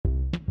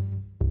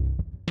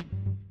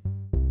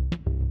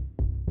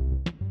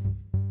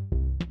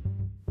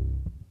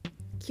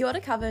Kia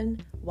ora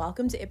Coven,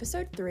 welcome to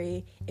episode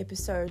 3,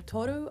 episode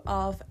toru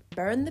of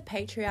Burn the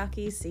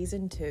Patriarchy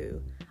Season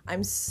 2.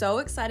 I'm so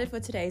excited for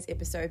today's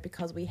episode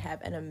because we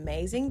have an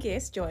amazing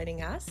guest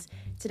joining us.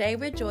 Today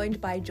we're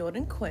joined by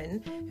Jordan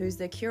Quinn, who's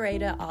the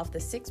curator of the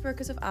Sex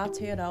Workers of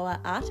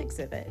Aotearoa art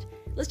exhibit.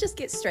 Let's just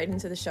get straight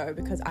into the show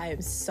because I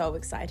am so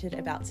excited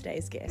about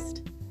today's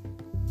guest.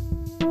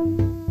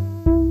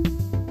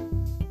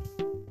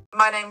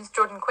 My name's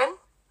Jordan Quinn.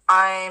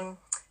 I'm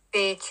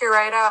the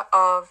curator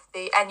of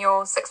the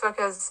annual Sex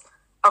Workers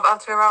of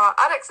Aotearoa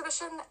art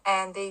exhibition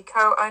and the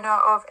co-owner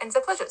of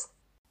NZ Pleasures.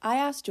 I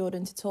asked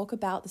Jordan to talk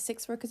about the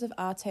Sex Workers of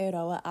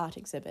Aotearoa art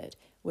exhibit,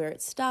 where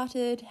it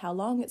started, how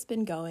long it's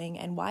been going,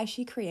 and why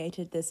she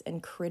created this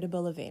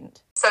incredible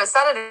event. So it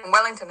started in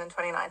Wellington in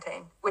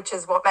 2019, which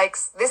is what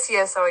makes this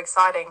year so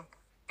exciting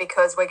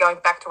because we're going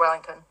back to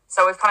Wellington.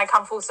 So we've kind of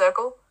come full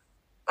circle.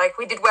 Like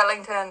we did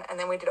Wellington and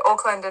then we did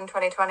Auckland in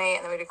 2020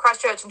 and then we did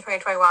Christchurch in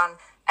 2021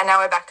 and now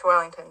we're back to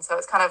Wellington. So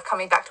it's kind of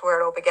coming back to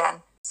where it all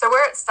began. So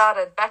where it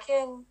started, back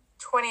in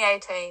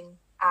 2018,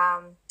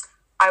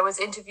 I was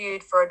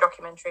interviewed for a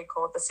documentary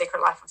called The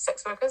Secret Life of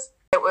Sex Workers.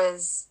 It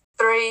was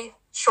 3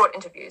 short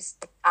interviews.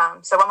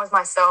 So one was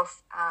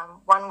myself,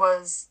 one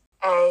was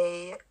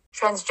a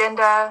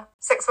transgender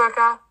sex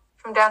worker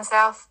from down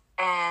south,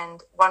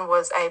 and one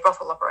was a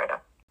brothel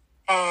operator.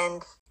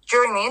 And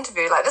during the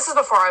interview, like this is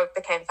before I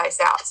became face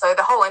out, so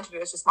the whole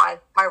interview was just my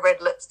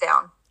red lips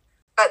down.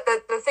 But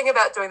the thing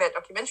about doing that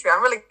documentary,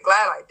 I'm really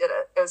glad I did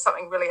it. It was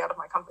something really out of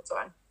my comfort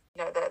zone.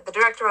 You know, the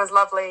director was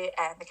lovely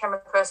and the camera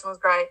person was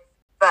great,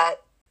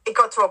 but it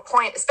got to a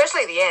point,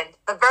 especially at the end,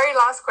 the very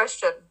last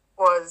question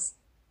was,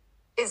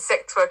 is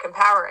sex work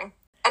empowering?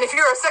 And if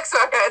you're a sex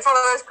worker, it's one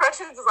of those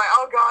questions, it's like,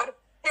 oh God,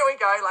 here we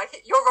go,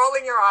 like you're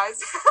rolling your eyes.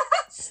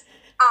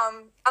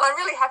 And I'm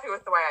really happy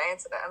with the way I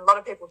answered it. And a lot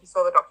of people who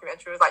saw the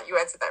documentary was like, you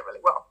answered that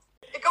really well.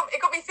 It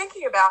got me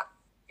thinking about,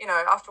 you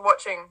know, after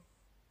watching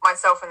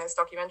myself in this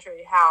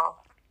documentary, how,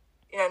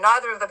 you know,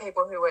 neither of the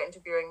people who were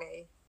interviewing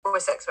me were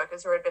sex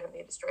workers who had been in the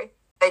industry.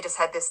 They just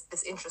had this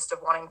interest of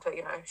wanting to,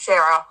 you know,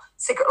 share our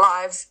secret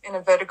lives, in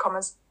inverted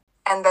commas.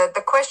 And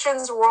the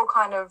questions were all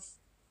kind of,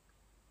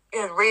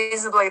 you know,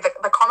 reasonably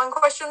the common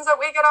questions that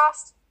we get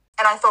asked.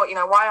 And I thought, you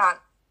know, why aren't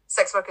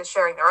sex workers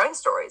sharing their own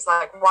stories?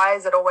 Like, why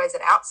is it always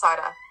an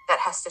outsider that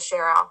has to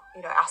share our,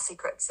 you know, our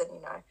secrets and,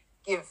 you know,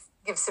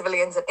 give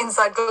civilians an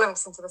inside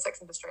glimpse into the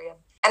sex industry?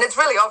 And it's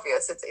really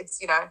obvious.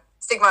 It's you know,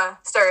 stigma,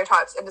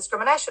 stereotypes, and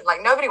discrimination.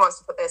 Like, nobody wants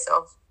to put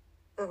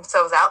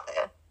themselves out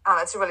there.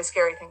 It's a really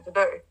scary thing to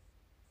do.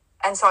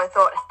 And so I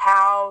thought,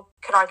 how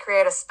could I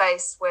create a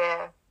space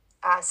where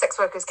sex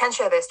workers can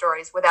share their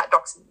stories without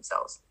doxing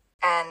themselves?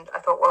 And I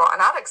thought, well,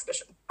 an art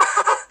exhibition.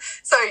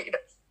 So, you know,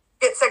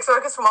 get sex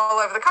workers from all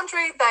over the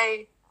country.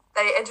 They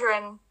enter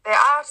in their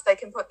art. They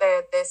can put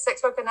their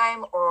sex worker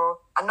name or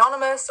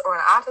anonymous or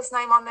an artist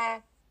name on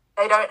there.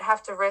 They don't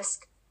have to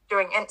risk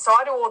doing it. So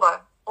I do all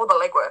the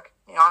legwork.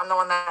 You know, I'm the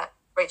one that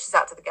reaches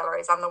out to the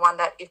galleries. I'm the one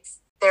that, if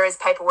there is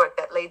paperwork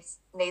that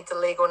needs a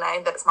legal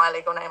name, that it's my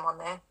legal name on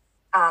there.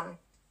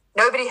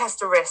 Nobody has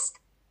to risk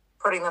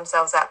putting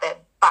themselves out there,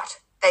 but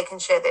they can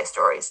share their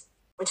stories,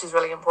 which is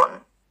really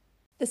important.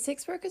 The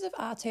Sex Workers of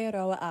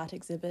Aotearoa art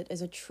exhibit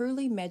is a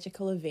truly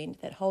magical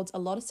event that holds a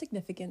lot of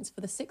significance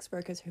for the sex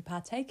workers who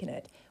partake in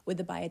it,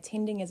 whether by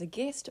attending as a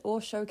guest or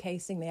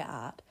showcasing their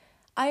art.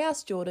 I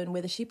asked Jordan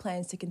whether she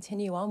plans to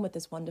continue on with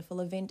this wonderful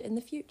event in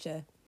the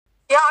future.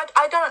 Yeah,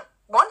 I don't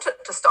want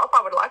it to stop.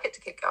 I would like it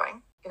to keep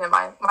going. You know,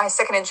 my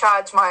second in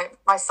charge, my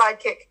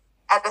sidekick,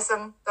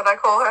 Addison, that I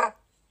call her,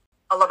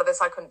 a lot of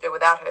this I couldn't do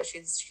without her.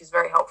 She's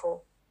very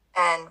helpful.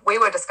 And we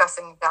were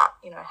discussing about,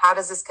 you know, how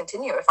does this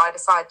continue if I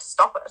decide to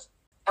stop it?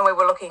 And we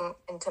were looking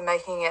into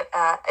making it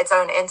its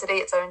own entity,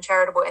 its own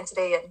charitable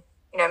entity, and,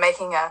 you know,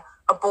 making a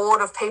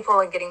board of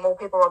people and getting more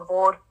people on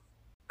board.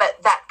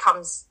 But that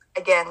comes,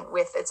 again,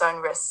 with its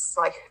own risks,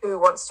 like who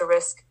wants to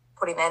risk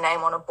putting their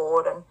name on a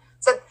board? And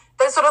so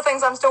those sort of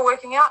things I'm still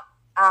working out.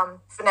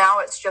 For now,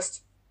 it's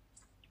just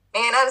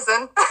me and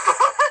Addison.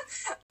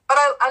 But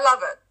I love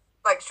it.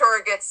 Like, sure,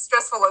 it gets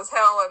stressful as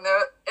hell, and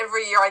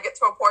every year I get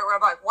to a point where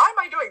I'm like, why am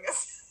I doing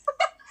this?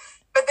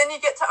 But then you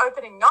get to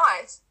opening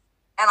night,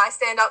 and I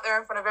stand up there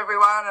in front of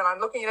everyone and I'm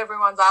looking at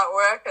everyone's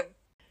artwork and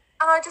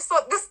I just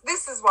thought,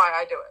 this is why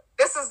I do it.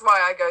 This is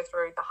why I go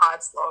through the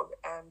hard slog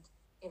and,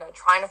 you know,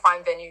 trying to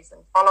find venues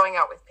and following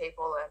up with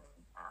people and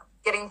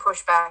getting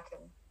pushback,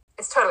 and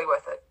it's totally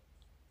worth it.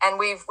 And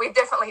we've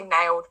definitely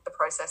nailed the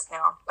process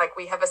now. Like,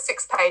 we have a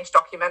 6-page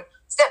document,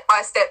 step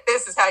by step,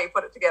 this is how you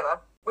put it together.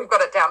 We've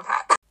got it down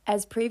pat.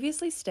 As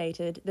previously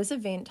stated, this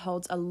event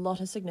holds a lot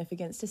of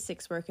significance to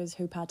sex workers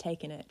who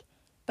partake in it.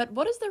 But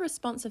what has the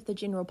response of the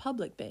general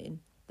public been?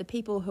 The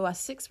people who our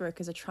sex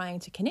workers are trying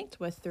to connect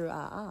with through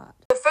our art.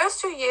 The first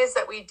 2 years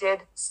that we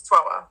did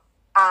SWOA,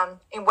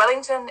 in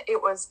Wellington,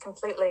 it was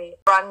completely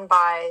run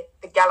by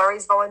the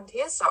gallery's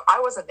volunteers, so I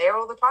wasn't there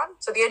all the time.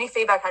 So the only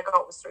feedback I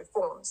got was through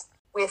forums.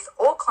 With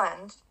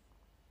Auckland,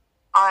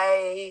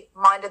 I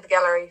minded the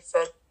gallery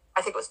for,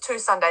 I think it was 2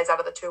 Sundays out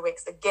of the 2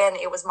 weeks. Again,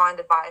 it was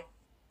minded by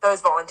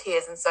those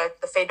volunteers. And so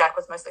the feedback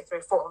was mostly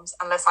through forums,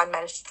 unless I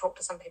managed to talk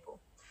to some people.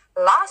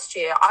 Last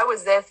year, I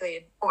was there for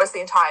almost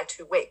the entire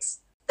 2 weeks.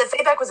 The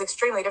feedback was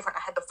extremely different.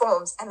 I had the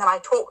forums, and then I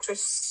talked to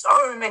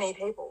so many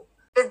people.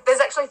 There's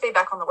actually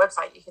feedback on the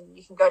website.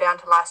 You can go down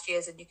to last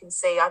year's and you can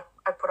see I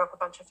put up a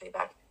bunch of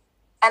feedback.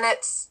 And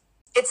it's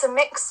a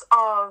mix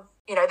of,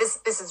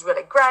 this is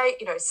really great,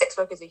 sex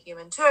workers are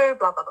human too,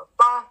 blah, blah, blah,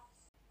 blah,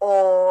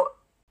 or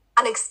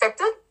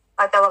unexpected.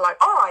 Like they were like,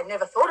 oh, I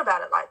never thought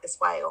about it like this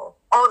way, or,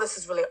 oh, this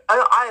is really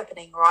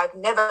eye-opening, or I've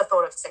never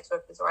thought of sex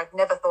workers, or I've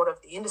never thought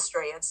of the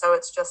industry. And so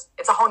it's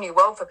a whole new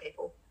world for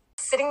people.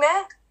 Sitting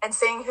there and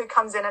seeing who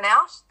comes in and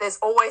out, there's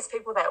always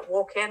people that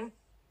walk in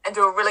and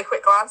do a really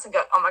quick glance and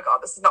go, oh my God,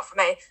 this is not for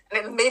me, and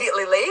then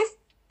immediately leave.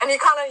 And you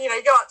kind of, you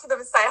go up to them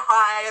and say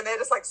hi, and they're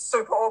just like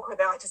super awkward.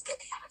 They're like, just get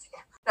me out of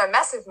here. No,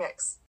 massive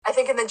mix. I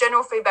think in the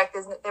general feedback,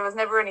 there was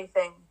never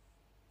anything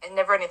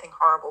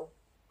horrible.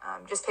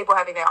 Just people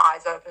having their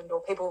eyes opened,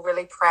 or people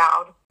really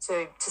proud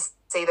to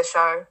see the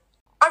show.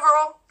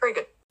 Overall, very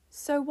good.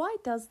 So why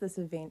does this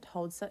event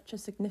hold such a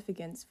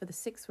significance for the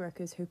sex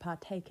workers who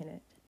partake in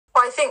it?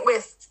 Well, I think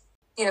with,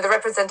 the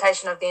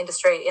representation of the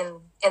industry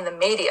in the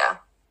media,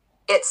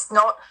 it's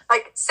not,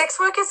 like, sex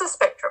work is a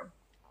spectrum.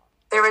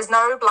 There is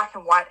no black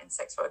and white in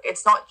sex work.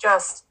 It's not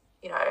just,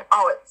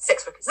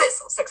 sex work is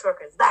this or sex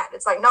work is that.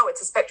 It's like, no,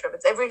 it's a spectrum.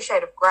 It's every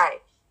shade of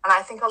grey. And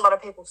I think a lot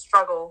of people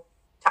struggle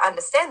to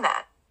understand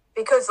that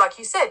because, like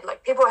you said,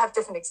 like people have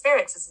different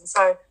experiences. And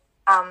so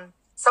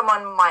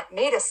someone might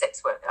meet a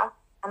sex worker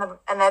and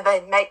then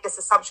they make this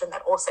assumption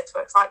that all sex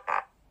work's like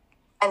that.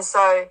 And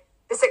so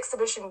this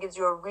exhibition gives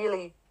you a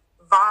really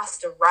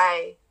vast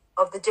array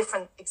of the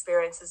different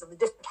experiences of the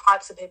different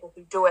types of people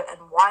who do it and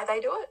why they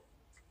do it,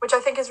 which I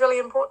think is really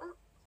important.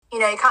 You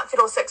can't fit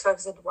all sex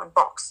workers into one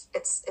box.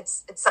 It's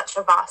such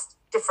a vast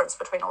difference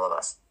between all of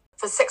us.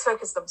 For sex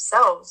workers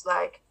themselves,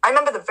 like, I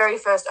remember the very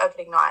first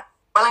opening night,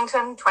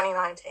 Wellington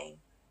 2019,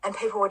 and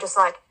people were just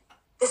like,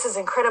 this is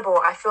incredible.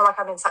 I feel like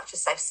I'm in such a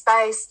safe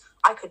space.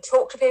 I could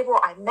talk to people.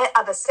 I met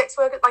other sex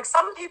workers. Like,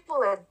 some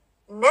people had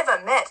never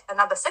met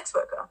another sex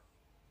worker.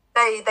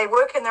 They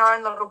work in their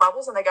own little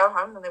bubbles and they go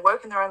home and they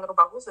work in their own little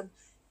bubbles and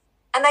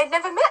they'd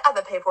never met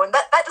other people. And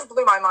that just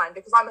blew my mind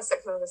because I'm a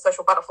sex worker, a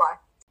social butterfly.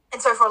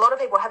 And so for a lot of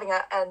people, having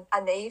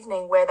an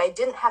evening where they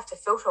didn't have to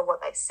filter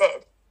what they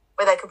said,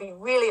 where they could be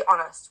really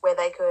honest, where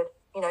they could,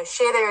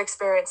 share their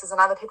experiences and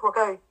other people would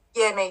go,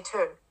 yeah, me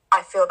too.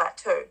 I feel that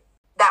too.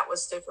 That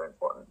was super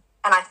important.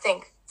 And I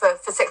think for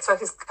sex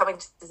workers coming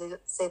to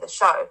see the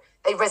show,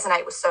 they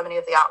resonate with so many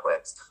of the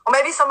artworks. Or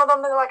maybe some of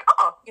them are like,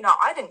 oh,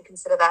 I didn't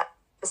consider that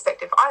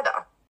perspective either.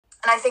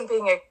 And I think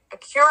being a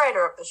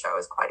curator of the show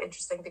is quite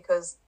interesting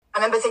because I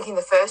remember thinking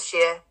the first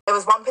year, there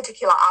was one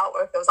particular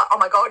artwork that was like, oh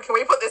my God, can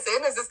we put this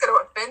in? Is this going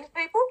to offend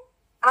people?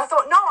 And I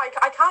thought, no,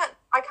 I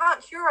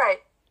can't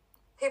curate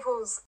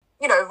people's,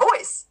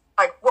 voice.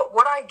 Like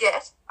what I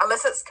get,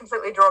 unless it's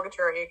completely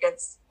derogatory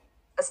against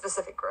a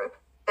specific group,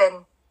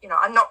 then,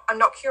 I'm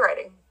not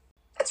curating.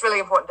 It's really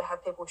important to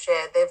have people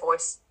share their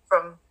voice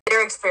from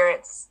their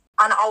experience,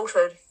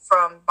 unaltered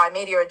by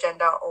media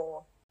agenda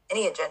or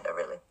any agenda,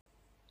 really.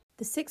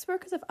 The Sex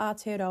Workers of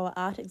Aotearoa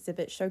art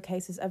exhibit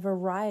showcases a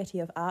variety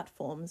of art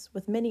forms,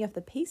 with many of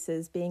the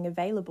pieces being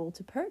available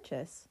to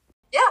purchase.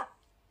 Yeah.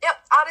 Yep.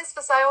 Art is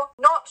for sale.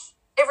 Not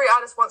every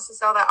artist wants to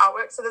sell their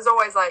artwork, so there's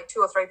always like 2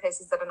 or 3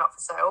 pieces that are not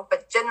for sale,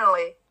 but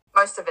generally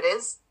most of it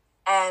is,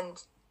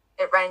 and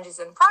it ranges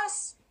in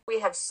price. We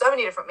have so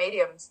many different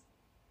mediums.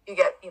 You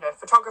get,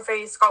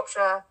 photography,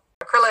 sculpture,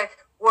 acrylic,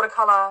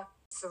 watercolor,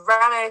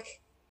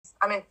 ceramic.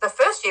 I mean, the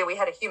first year we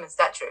had a human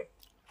statue.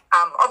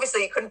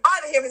 Obviously, you couldn't buy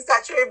the human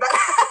statue, but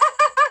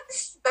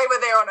they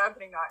were there on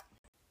opening night.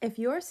 If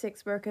you're a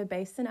sex worker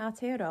based in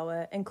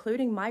Aotearoa,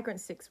 including migrant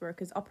sex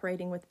workers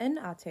operating within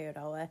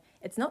Aotearoa,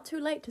 it's not too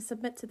late to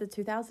submit to the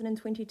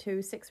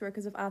 2022 Sex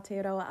Workers of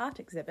Aotearoa art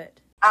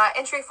exhibit.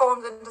 Entry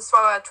forms into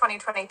SWOA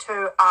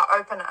 2022 are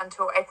open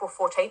until April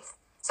 14th.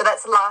 So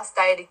that's the last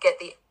day to get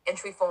the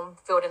entry form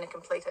filled in and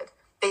completed.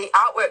 The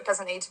artwork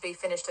doesn't need to be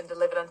finished and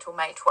delivered until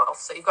May 12th,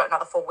 so you've got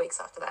another 4 weeks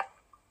after that.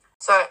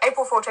 So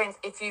April 14th,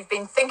 if you've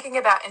been thinking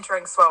about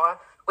entering SWOA,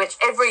 which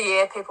every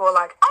year people are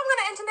like, I'm going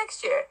to enter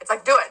next year. It's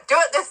like, do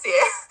it this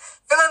year.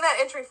 Fill in that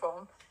entry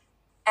form.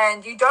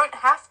 And you don't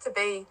have to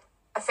be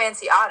a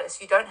fancy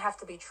artist. You don't have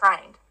to be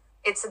trained.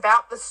 It's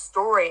about the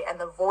story and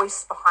the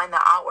voice behind the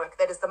artwork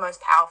that is the most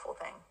powerful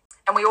thing.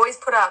 And we always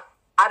put up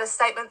artist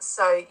statements,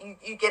 so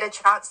you get a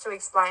chance to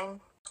explain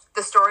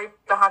the story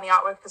behind the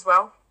artwork as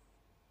well.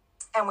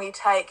 And we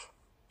take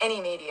any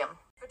medium.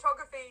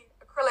 Photography,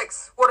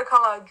 acrylics,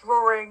 watercolor,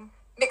 drawing,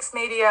 mixed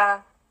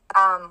media.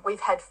 We've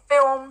had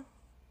film,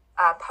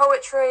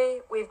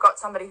 poetry. We've got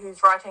somebody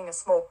who's writing a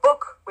small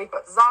book. We've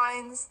got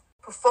zines,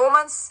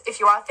 performance. If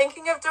you are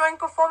thinking of doing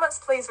performance,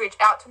 please reach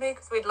out to me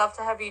because we'd love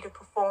to have you to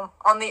perform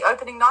on the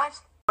opening night.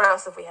 What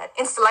else have we had?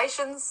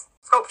 Installations,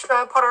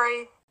 sculpture,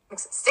 pottery,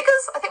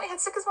 stickers. I think we had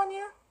stickers one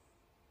year.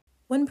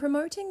 When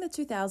promoting the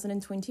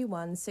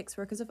 2021 Sex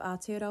Workers of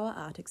Aotearoa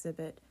art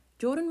exhibit,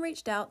 Jordan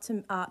reached out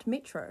to Art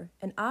Metro,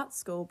 an art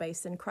school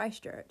based in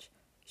Christchurch.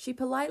 She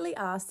politely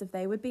asked if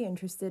they would be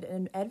interested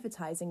in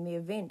advertising the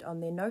event on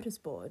their notice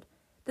board.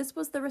 This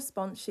was the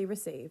response she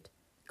received.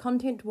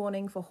 Content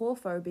warning for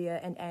whorephobia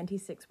and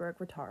anti-sex work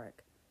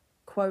rhetoric.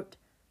 Quote,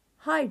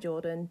 "Hi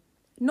Jordan,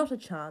 not a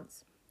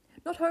chance.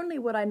 Not only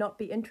would I not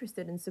be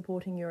interested in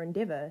supporting your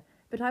endeavour,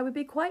 but I would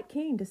be quite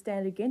keen to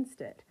stand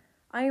against it.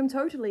 I am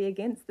totally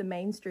against the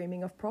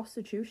mainstreaming of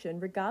prostitution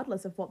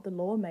regardless of what the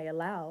law may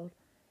allow.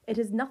 It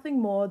is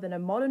nothing more than a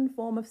modern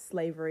form of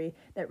slavery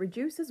that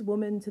reduces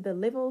women to the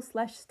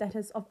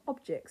level/status of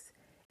objects.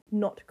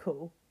 Not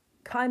cool.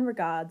 Kind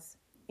regards."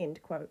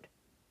 End quote.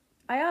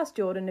 I asked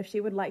Jordan if she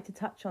would like to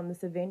touch on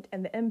this event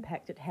and the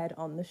impact it had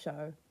on the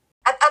show.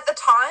 At the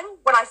time,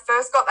 when I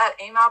first got that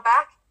email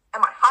back,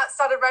 and my heart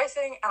started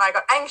racing, and I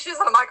got anxious,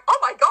 and I'm like, oh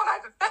my God,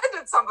 I've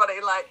offended somebody.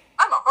 Like,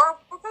 I'm a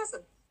horrible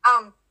person.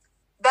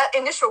 That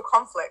initial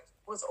conflict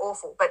was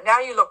awful. But now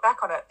you look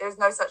back on it, there's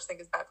no such thing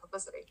as bad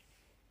publicity.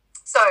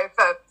 So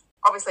for,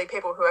 obviously,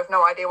 people who have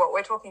no idea what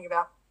we're talking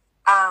about,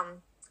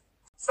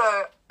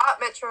 so Art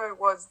Metro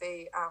was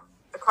the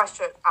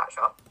Christchurch art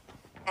shop,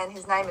 and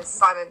his name is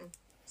Simon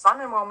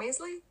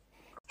Walmesley.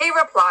 He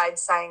replied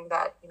saying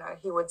that,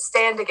 he would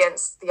stand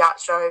against the art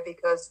show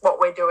because what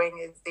we're doing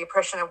is the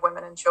oppression of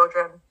women and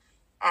children,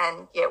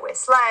 and we're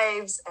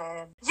slaves.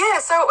 And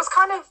so it was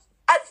kind of,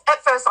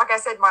 at first, like I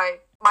said, my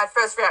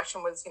first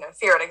reaction was,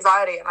 fear and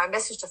anxiety. And I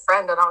messaged a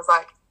friend and I was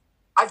like,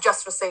 I've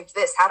just received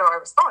this. How do I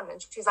respond?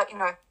 And she's like,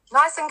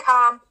 nice and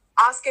calm,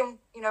 ask him,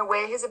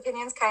 where his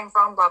opinions came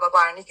from, blah, blah,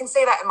 blah. And you can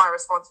see that in my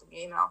response in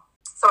the email.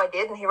 So I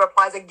did. And he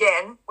replies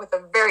again with a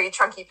very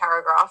chunky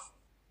paragraph,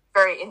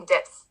 very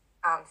in-depth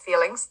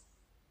feelings.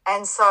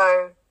 And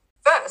so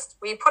first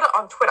we put it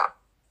on Twitter.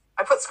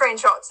 I put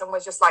screenshots and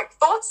was just like,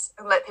 thoughts,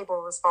 and let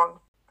people respond.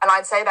 And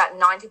I'd say that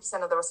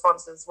 90% of the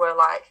responses were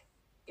like,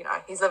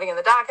 he's living in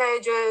the dark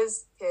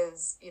ages,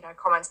 his,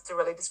 comments are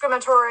really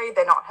discriminatory,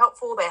 they're not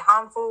helpful, they're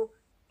harmful,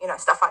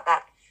 stuff like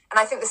that. And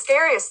I think the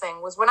scariest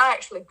thing was when I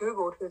actually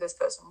Googled who this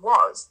person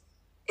was,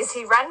 is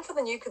he ran for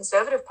the New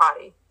Conservative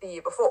Party the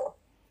year before.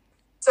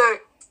 So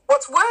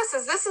what's worse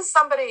is this is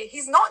somebody,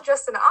 he's not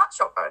just an art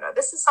shop owner,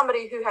 this is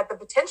somebody who had the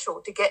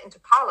potential to get into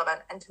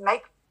Parliament and to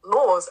make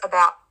laws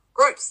about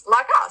groups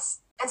like us.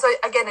 And so,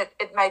 again,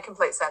 it made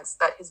complete sense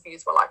that his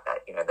views were like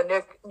that.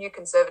 The New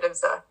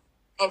Conservatives are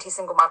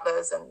anti-single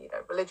mothers and,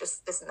 religious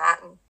this and that.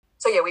 And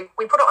so,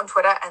 we put it on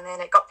Twitter, and then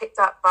it got picked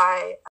up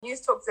by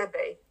News Talk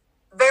ZB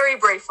very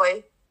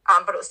briefly,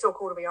 but it was still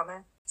cool to be on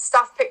there.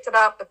 Stuff picked it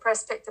up, the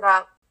press picked it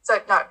up.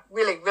 So, no,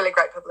 really, really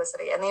great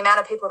publicity. And the amount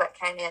of people that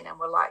came in and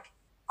were like,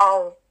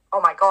 oh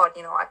my God,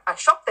 I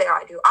shop there,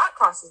 I do art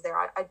classes there.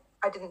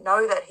 I didn't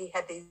know that he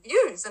had these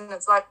views. And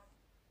it's like,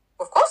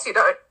 well, of course you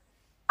don't.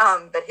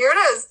 But here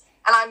it is.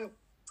 And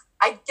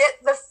I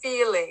get the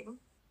feeling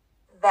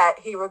that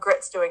he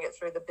regrets doing it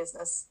through the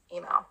business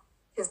email,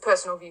 his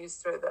personal views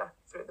through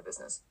the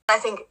business. I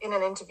think in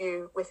an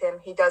interview with him,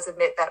 he does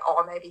admit that,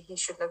 maybe he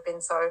shouldn't have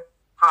been so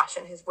harsh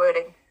in his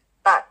wording.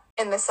 But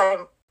in the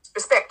same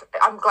respect,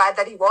 I'm glad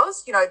that he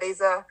was.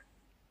 These are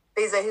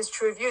his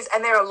true views.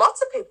 And there are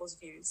lots of people's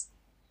views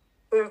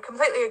who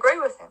completely agree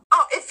with him.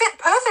 It fit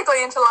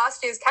perfectly into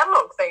last year's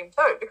catalogue theme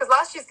too, because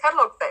last year's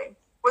catalogue theme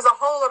was a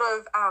whole lot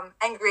of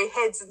angry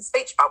heads and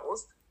speech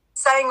bubbles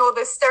saying all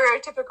this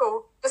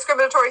stereotypical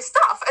discriminatory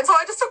stuff. And so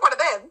I just took one of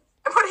them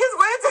and put his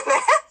words in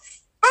there.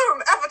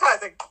 Boom,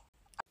 advertising.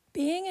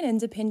 Being an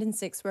independent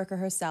sex worker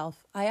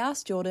herself, I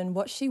asked Jordan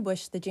what she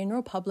wished the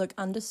general public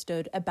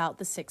understood about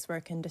the sex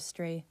work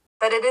industry.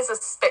 That it is a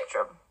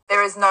spectrum.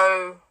 There is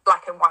no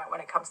black and white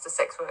when it comes to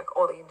sex work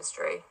or the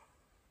industry.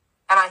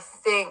 And I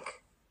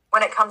think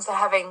when it comes to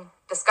having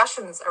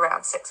discussions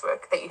around sex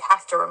work, that you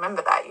have to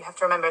remember that. You have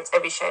to remember it's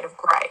every shade of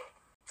grey.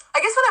 I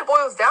guess when it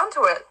boils down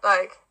to it,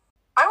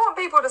 I want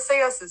people to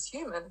see us as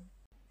human.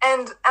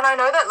 And I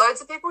know that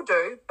loads of people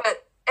do,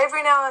 but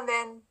every now and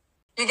then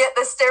you get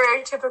the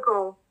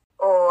stereotypical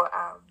or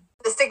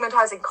the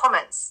stigmatizing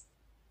comments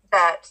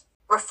that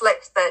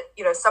reflect that,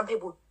 some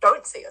people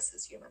don't see us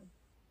as human.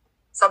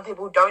 Some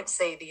people don't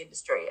see the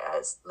industry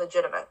as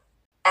legitimate.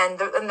 And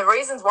the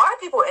reasons why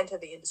people enter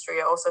the industry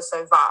are also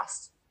so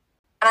vast.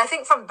 And I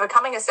think from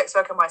becoming a sex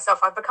worker myself,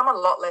 I've become a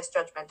lot less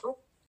judgmental.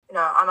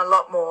 I'm a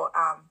lot more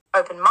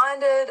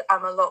open-minded.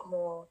 I'm a lot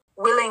more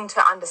willing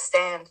to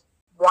understand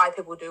why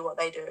people do what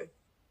they do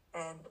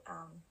and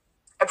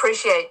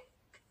appreciate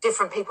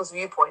different people's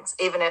viewpoints,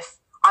 even if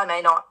I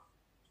may not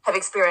have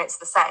experienced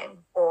the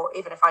same or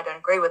even if I don't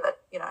agree with it,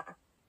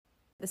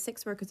 The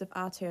Sex Workers of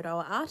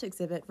Aotearoa art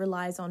exhibit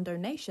relies on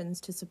donations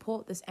to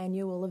support this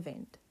annual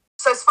event.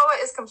 So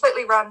SFOA is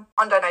completely run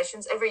on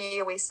donations. Every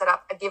year we set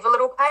up a Give a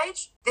Little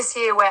page. This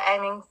year we're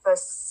aiming for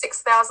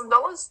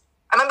 $6,000.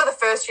 I remember the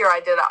first year I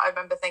did it, I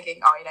remember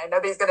thinking,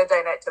 nobody's going to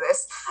donate to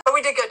this. But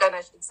we did get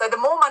donations. So the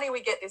more money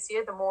we get this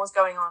year, the more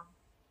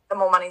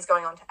money's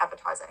going on to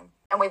advertising.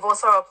 And we've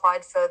also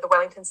applied for the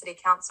Wellington City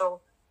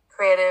Council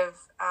Creative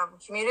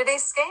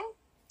Communities Scheme.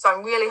 So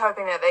I'm really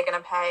hoping that they're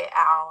going to pay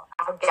our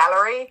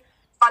gallery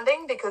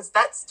funding, because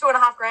that's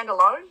 $2,500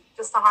 alone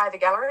just to hire the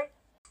gallery.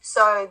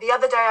 So the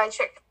other day I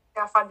checked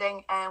our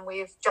funding, and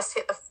we've just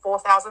hit the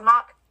 4,000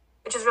 mark,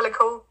 which is really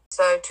cool.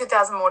 So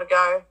 2,000 more to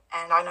go,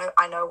 and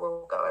I know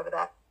we'll go over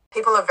that.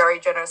 People are very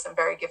generous and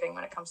very giving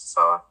when it comes to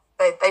SWOA.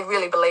 They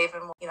really believe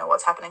in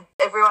what's happening.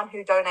 Everyone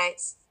who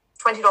donates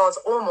 $20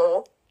 or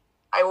more,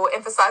 I will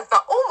emphasize the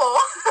or more,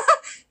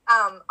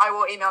 I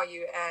will email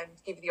you and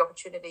give you the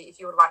opportunity if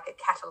you would like a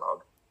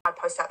catalogue. I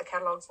post out the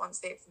catalogues once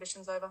the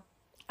exhibition's over.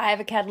 I have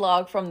a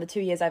catalogue from the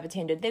 2 years I've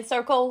attended. They're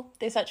so cool.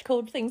 They're such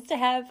cool things to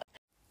have.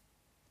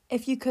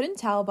 If you couldn't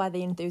tell by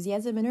the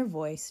enthusiasm in her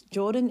voice,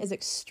 Jordan is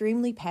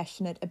extremely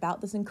passionate about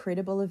this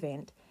incredible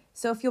event.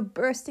 So if you're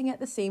bursting at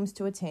the seams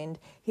to attend,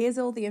 here's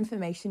all the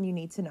information you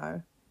need to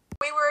know.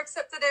 We were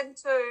accepted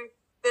into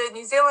the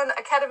New Zealand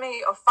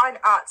Academy of Fine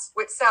Arts,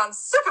 which sounds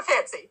super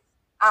fancy.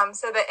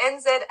 So the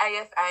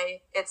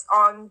NZAFA, it's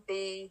on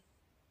the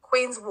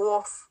Queen's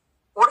Wharf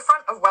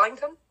waterfront of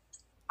Wellington.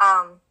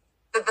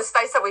 The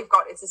space that we've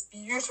got is this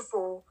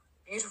beautiful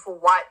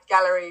white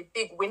gallery,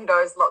 big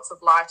windows, lots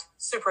of light.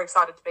 Super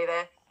excited to be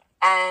there.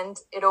 And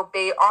it'll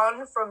be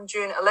on from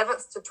June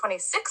 11th to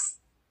 26th.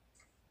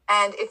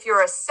 And if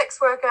you're a sex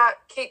worker,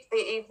 keep the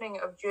evening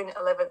of June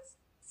 11th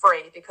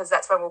free, because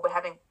that's when we'll be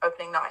having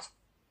opening night.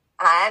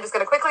 And I am just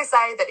going to quickly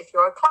say that if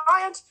you're a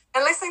client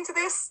and listening to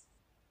this,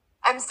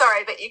 I'm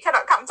sorry, but you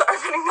cannot come to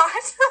opening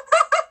night.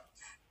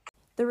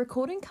 The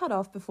recording cut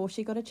off before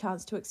she got a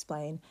chance to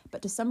explain,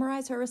 but to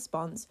summarise her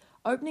response,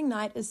 opening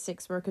night is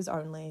sex workers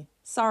only.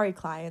 Sorry,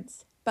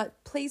 clients,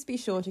 but please be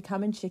sure to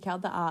come and check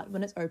out the art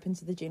when it's open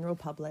to the general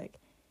public.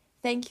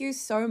 Thank you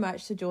so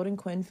much to Jordan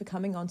Quinn for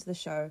coming onto the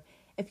show.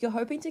 If you're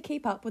hoping to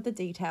keep up with the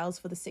details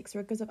for the Sex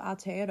Workers of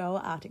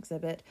Aotearoa art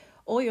exhibit,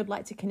 or you'd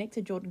like to connect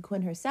to Jordan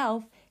Quinn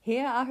herself,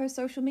 here are her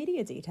social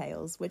media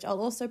details, which I'll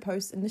also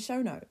post in the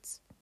show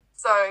notes.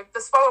 So the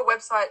SWOA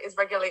website is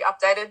regularly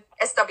updated,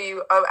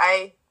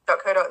 swoa.co.nz.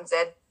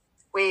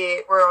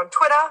 We're on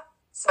Twitter,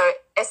 so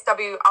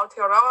SW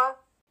Aotearoa.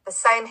 The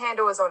same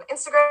handle is on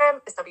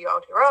Instagram, SW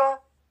Aotearoa.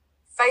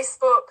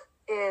 Facebook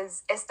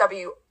is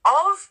SW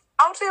of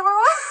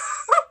Aotearoa.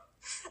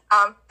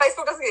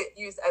 Facebook doesn't get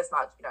used as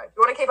much. If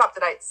you want to keep up to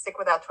date, stick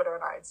with our Twitter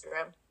and our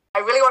Instagram. I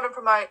really want to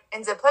promote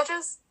NZ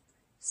Pleasures.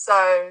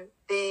 So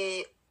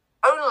the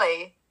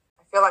only,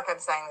 I feel like I'm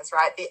saying this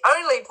right, the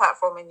only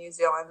platform in New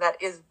Zealand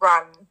that is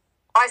run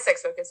by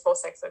sex workers for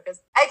sex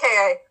workers,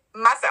 aka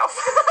myself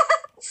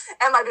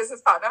and my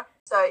business partner.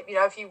 So,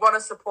 if you want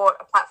to support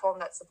a platform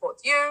that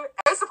supports you,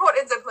 go support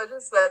NZ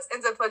Pleasures. So that's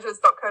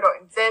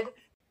nzpleasures.co.nz,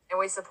 and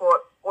we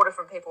support all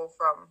different people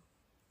from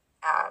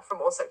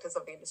all sectors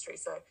of the industry.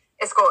 So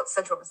escorts,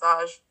 sensual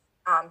massage,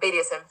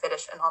 BDSM,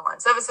 fetish, and online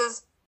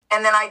services.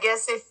 And then I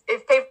guess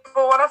if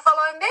people want to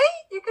follow me,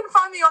 you can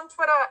find me on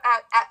Twitter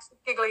at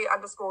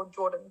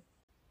giggly_Jordan.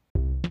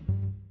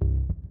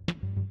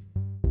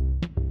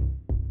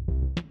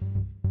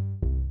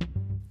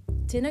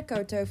 Tēnā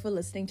koutou for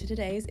listening to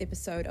today's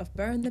episode of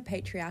Burn the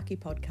Patriarchy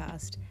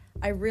podcast.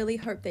 I really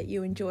hope that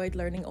you enjoyed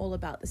learning all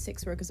about the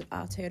Sex Workers of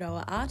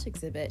Aotearoa art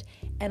exhibit,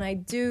 and I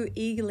do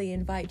eagerly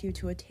invite you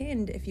to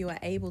attend if you are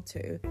able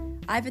to.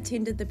 I've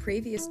attended the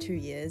previous 2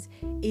 years,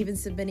 even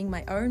submitting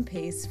my own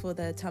piece for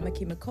the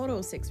Tamaki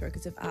Makaurau Sex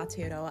Workers of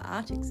Aotearoa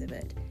art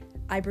exhibit.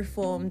 I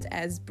performed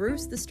as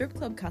Bruce, the strip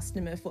club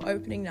customer, for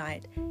opening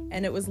night,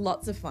 and it was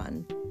lots of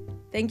fun.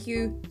 Thank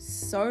you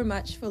so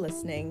much for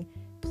listening.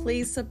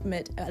 Please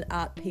submit an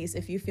art piece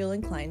if you feel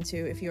inclined to,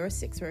 if you're a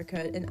sex worker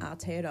in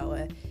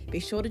Aotearoa. Be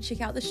sure to check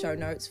out the show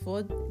notes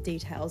for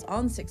details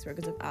on Sex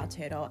Workers of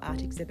Aotearoa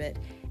art exhibit,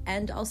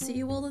 and I'll see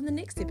you all in the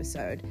next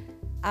episode.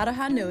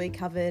 Aroha nui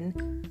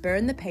Coven,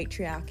 burn the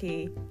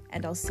patriarchy,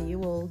 and I'll see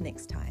you all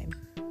next time.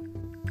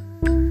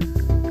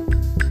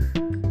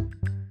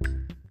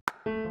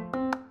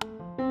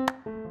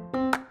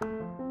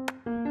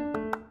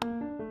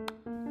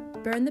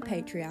 Burn the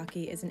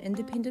Patriarchy is an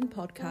independent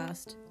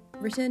podcast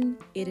written,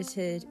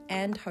 edited,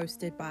 and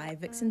hosted by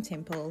Vixen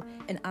Temple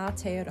in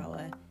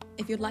Aotearoa.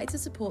 If you'd like to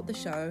support the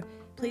show,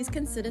 please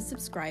consider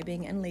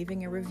subscribing and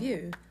leaving a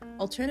review.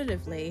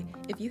 Alternatively,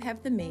 if you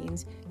have the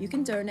means, you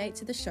can donate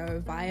to the show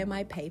via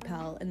my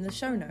PayPal in the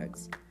show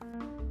notes.